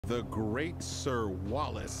The great Sir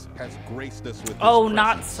Wallace has graced us with his Oh,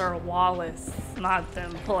 not presence. Sir Wallace. Not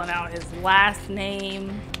them pulling out his last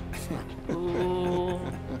name. Ooh.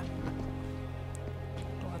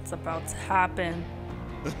 What's about to happen?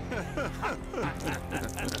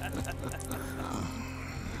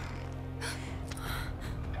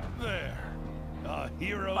 There. A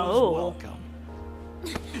hero's Oh. welcome.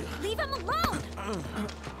 Leave him alone!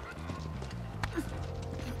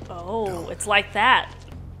 Oh, it's like that.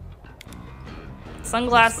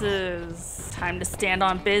 Sunglasses. Time to stand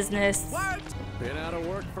on business. What? Been out of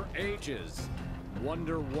work for ages.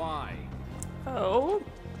 Wonder why. Oh.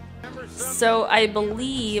 So I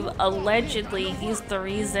believe, allegedly, he's the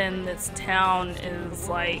reason this town is,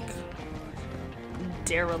 like,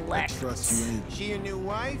 derelict. Trust you ain't. She your new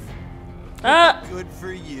wife? Ah! Good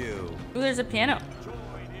for you. Ooh, there's a piano.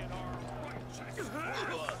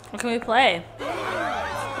 What can we play?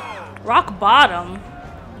 Rock Bottom.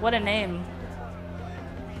 What a name.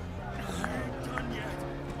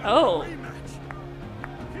 Oh.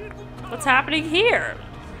 What's happening here?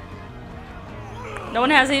 No one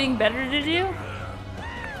has anything better to do?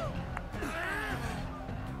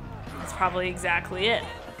 That's probably exactly it.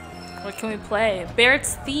 What can we play?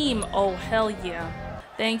 Barrett's theme. Oh, hell yeah.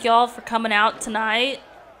 Thank y'all for coming out tonight.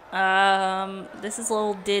 This is a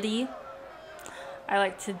little ditty I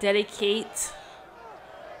like to dedicate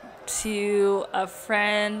to a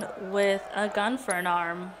friend with a gun for an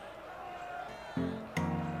arm.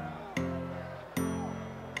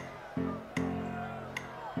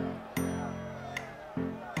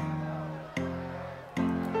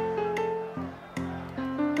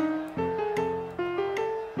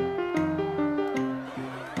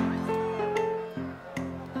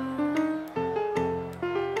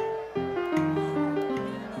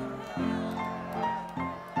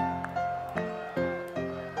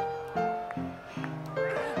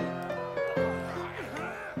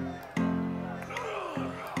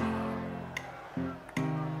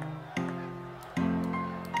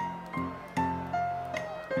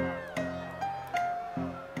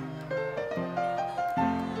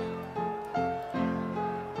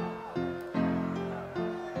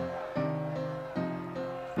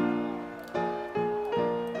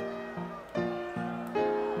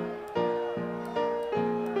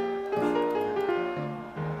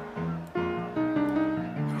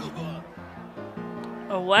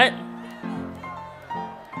 A what?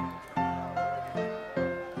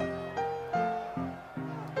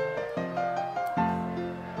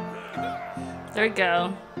 There we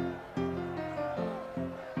go.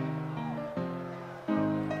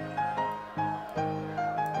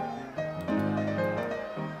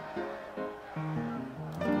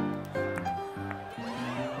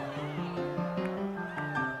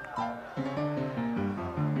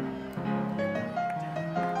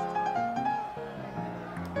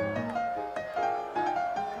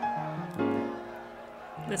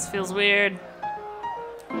 This feels weird.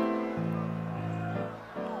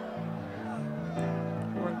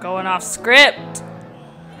 We're going off script.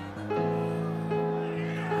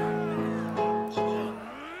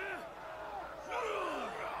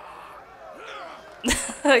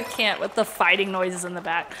 I can't with the fighting noises in the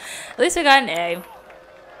back. At least I got an A.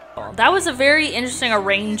 That was a very interesting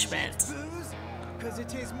arrangement. Cause it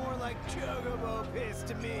tastes more like chocobo piss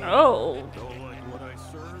to me. Oh.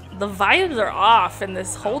 The vibes are off in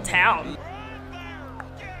this whole town.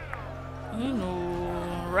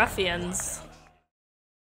 Ooh, ruffians.